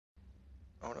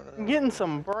Oh no no no. I'm getting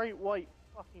some bright white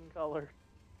fucking color.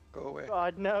 Go away.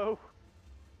 God no.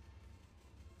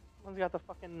 Someone's got the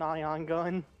fucking neon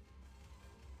gun.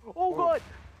 Oh Whoa. god!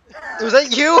 Was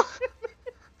that you?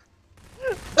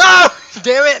 Oh!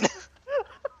 Damn it!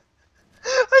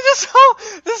 I just saw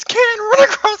this can run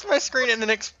across my screen and then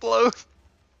explode.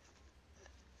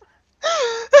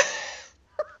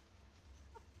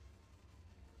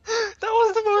 That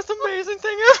was the most amazing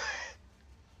thing ever.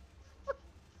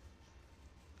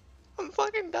 I'm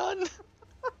fucking done.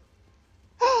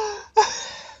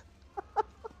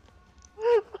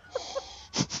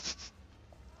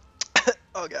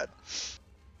 Oh god.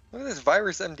 Look at this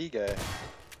virus MD guy.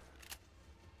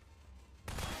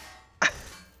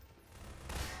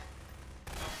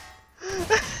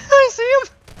 I see him.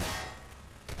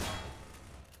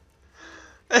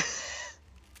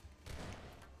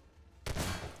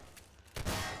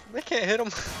 They can't hit him.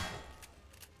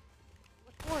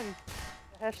 Which one?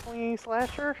 The Hashling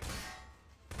Slasher?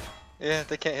 Yeah,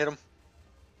 they can't hit him.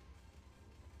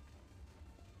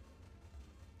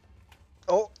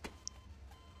 Oh.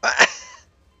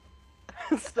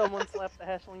 Someone slapped the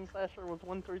Hashling Slasher with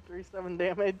 1337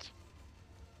 damage.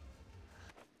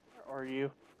 Where are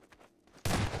you?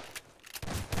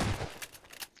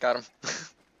 Got him.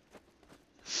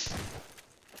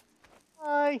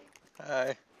 Hi!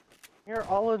 Hi. Hear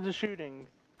all of the shootings.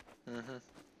 Mm-hmm.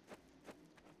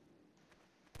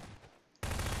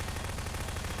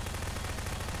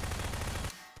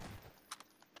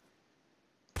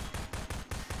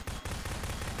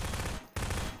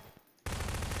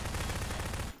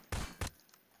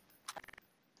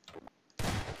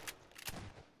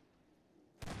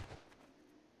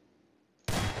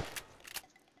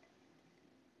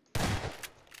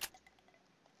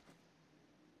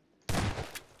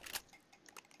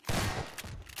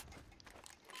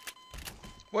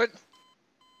 What?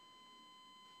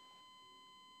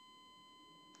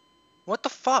 What the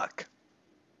fuck?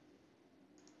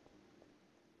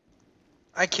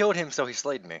 I killed him, so he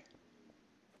slayed me.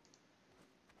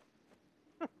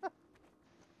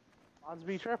 Odds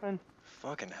be tripping.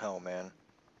 Fucking hell, man.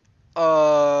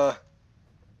 Fuck.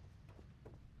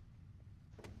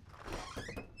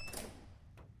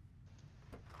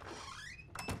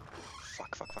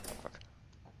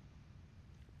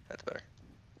 That's better.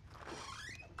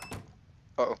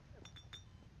 Uh-oh.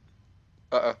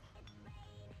 Uh-oh.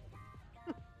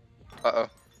 Uh-oh.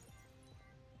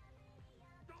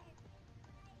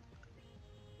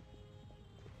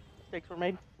 Mistakes were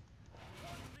made.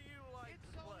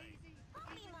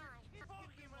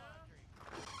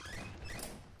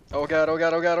 Oh god, oh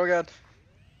god, oh god, oh god.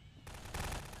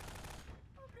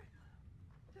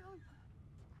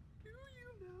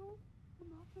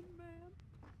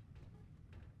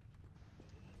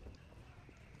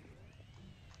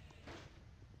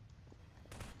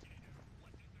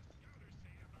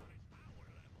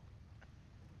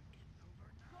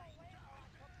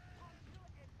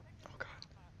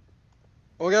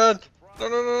 Oh god! No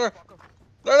no no no!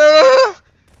 No no no no!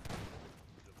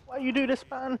 Why you do this,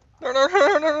 Spawn? No no no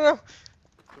no no no!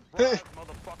 Surprise,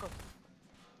 motherfucker!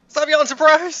 Stop yelling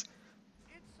surprise!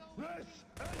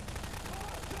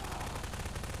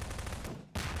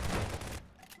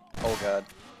 Oh god.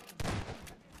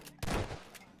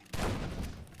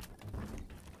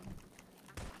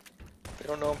 They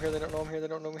don't know I'm here, they don't know I'm here, they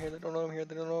don't know I'm here, they don't know I'm here,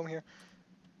 they don't know I'm here.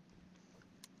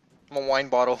 I'm a wine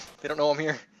bottle. They don't know I'm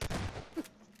here.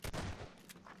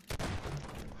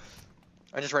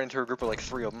 I just ran into a group of like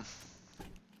 3 of them.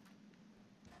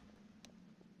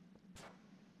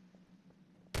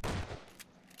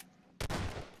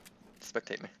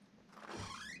 Spectate me.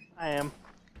 I am.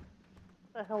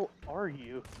 What the hell are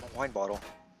you? I'm a wine bottle.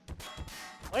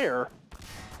 Where?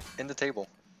 In the table.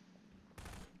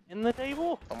 In the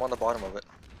table? I'm on the bottom of it.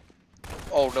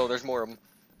 Oh no, there's more of them.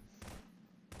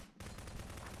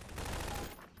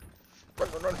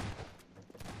 Run, run, run.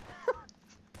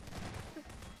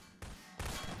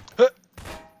 Huh.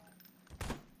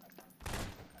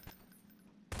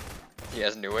 He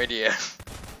has no idea.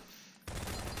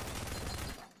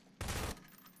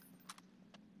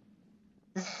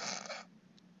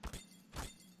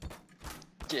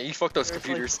 Yeah, you fucked those Seriously?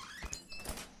 computers.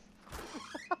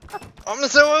 I'm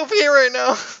so OP right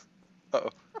now. Uh-oh.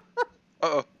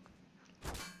 Uh-oh.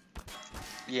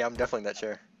 Yeah, I'm definitely in that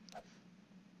chair.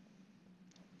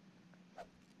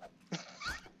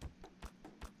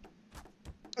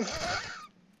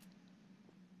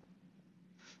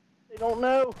 They don't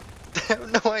know. I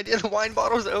have no idea the wine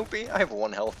bottle's OP. I have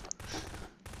 1 health.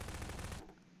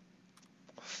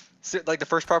 So, like the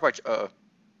first prop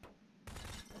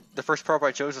the first prop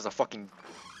I chose was a fucking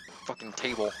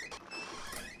table.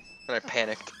 And I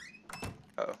panicked.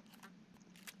 Uh-oh.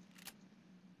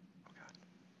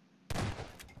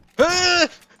 Ah!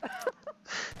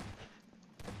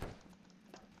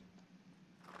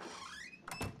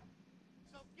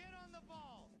 So get on the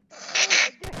ball.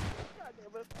 God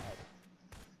damn it.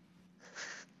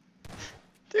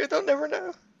 Dude, they'll never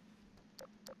know.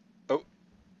 Oh,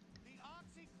 The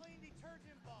OxyClean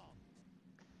detergent ball.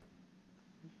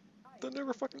 they'll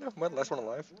never fucking know. Am I the last one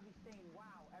alive? You'll be saying wow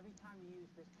every time you use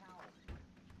this towel.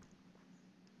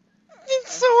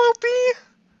 It's so OP!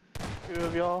 2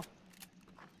 of y'all.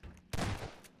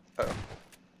 Uh-oh.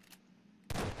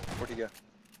 Where'd he go?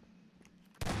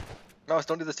 Mouse,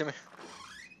 don't do this to me.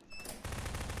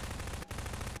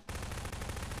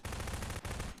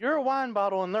 You're a wine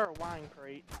bottle and they're a wine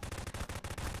crate.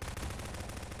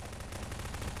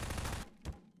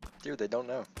 Dude, they don't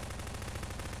know.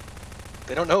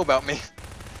 They don't know about me.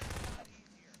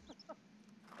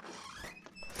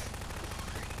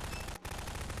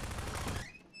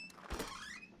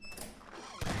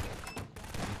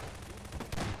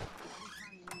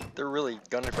 They're really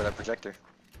gunning for that projector.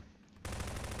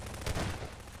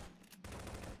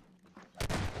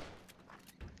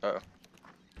 Uh-oh.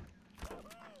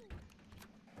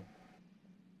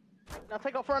 Now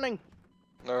take off running.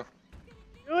 No.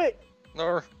 Do it.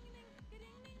 No.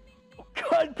 Oh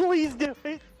God, please do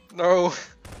it. No.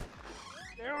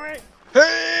 Do it.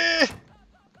 Hey!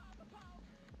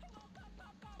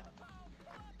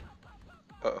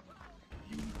 Uh-oh.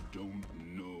 You don't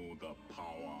know the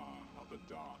power of the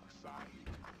dark side.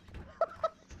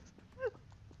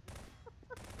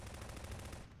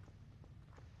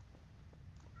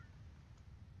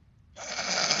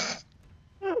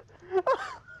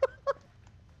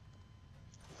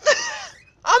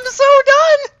 I'm so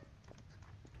done!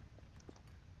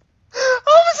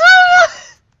 I'm so done!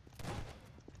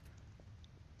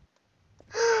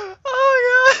 Oh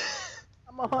god!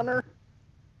 I'm a hunter.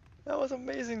 That was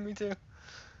amazing, me too.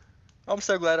 I'm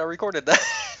so glad I recorded that.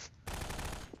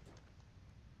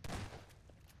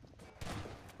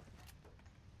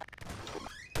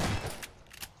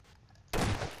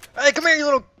 Hey, come here, you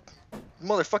little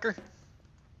motherfucker.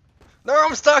 No,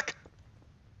 I'm stuck.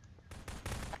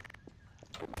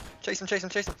 Chase him, chase him,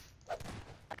 chase him.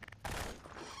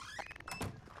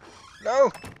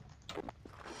 No.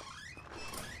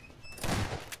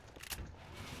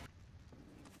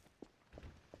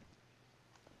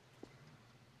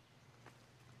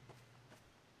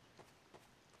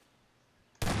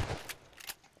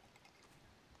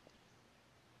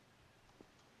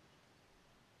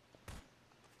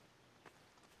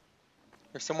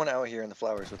 There's someone out here in the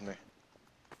flowers with me.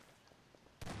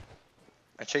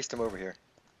 I chased him over here.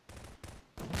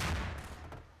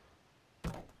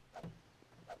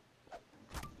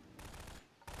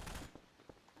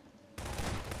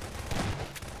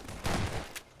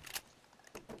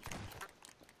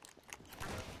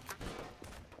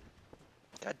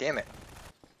 God damn it.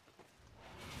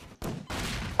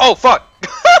 Oh, fuck!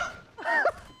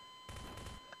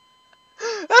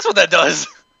 That's what that does!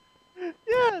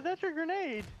 Yeah, that's your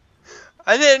grenade.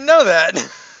 I didn't know that!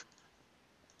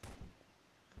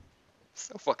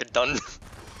 So fucking done.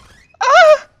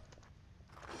 Ah!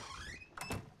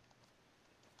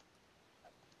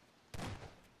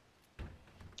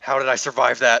 How did I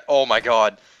survive that? Oh my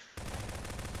god.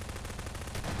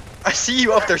 I see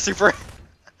you up there, Super.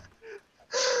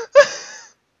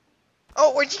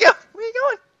 Oh, where'd you go? Where you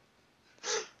going?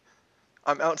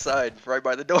 I'm outside, right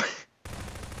by the door.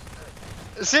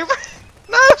 Super!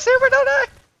 No, Super, don't die!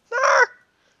 No!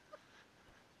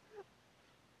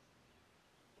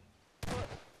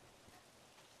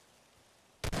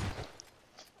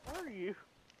 Where are you?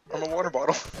 I'm a water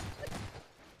bottle.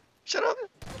 Shut up.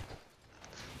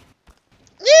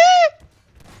 Yeah!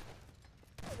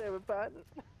 Damn it, Patton.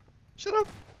 Shut up.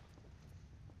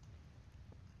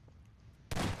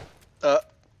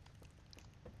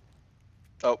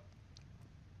 Oh.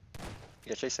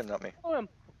 Yeah, chase him, not me. Kill him.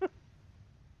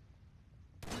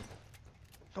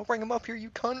 Don't bring him up here, you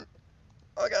cunt.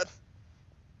 Oh god.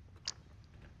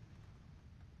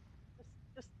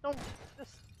 Just don't.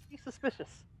 Just be suspicious.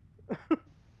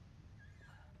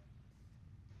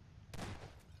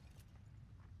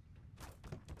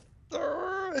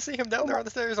 I see him down there on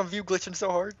the stairs. I'm view glitching so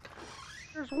hard.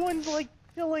 There's one like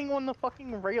chilling on the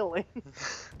fucking railing.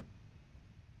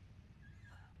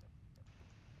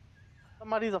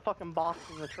 Somebody's a fucking box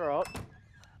in the truck.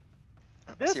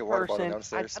 I This see a water bottle person,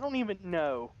 downstairs. I don't even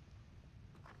know.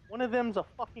 One of them's a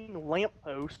fucking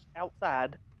lamppost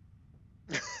outside.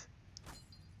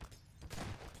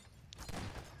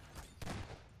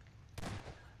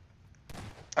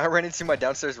 I ran into my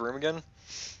downstairs room again,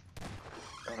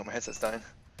 Oh, my headset's dying.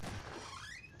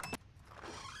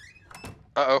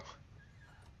 Uh-oh.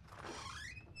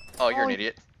 Oh, you're an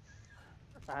idiot.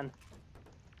 Fine.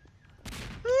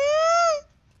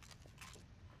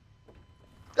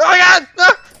 Oh my god!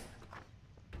 Ah!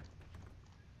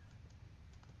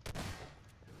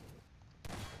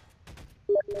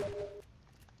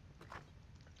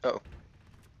 Oh.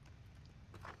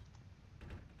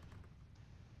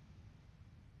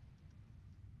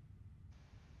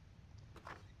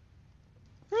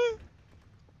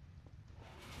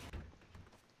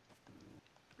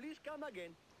 Please come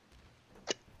again.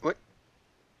 What?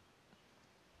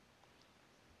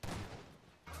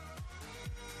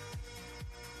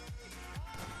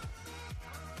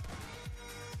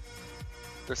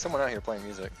 There's someone out here playing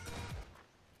music.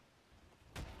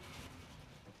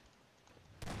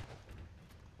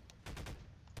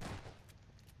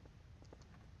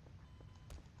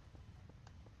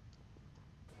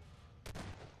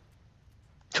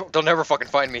 They'll never fucking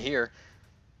find me here.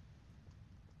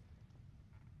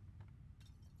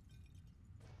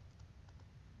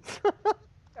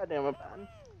 Goddamn it, Patton.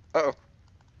 Uh-oh.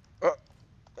 Oh.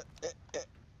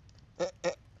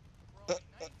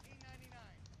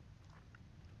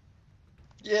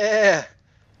 Yeah!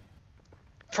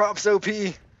 Props OP!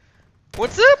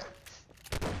 What's up?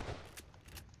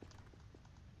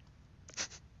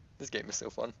 This game is so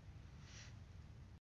fun.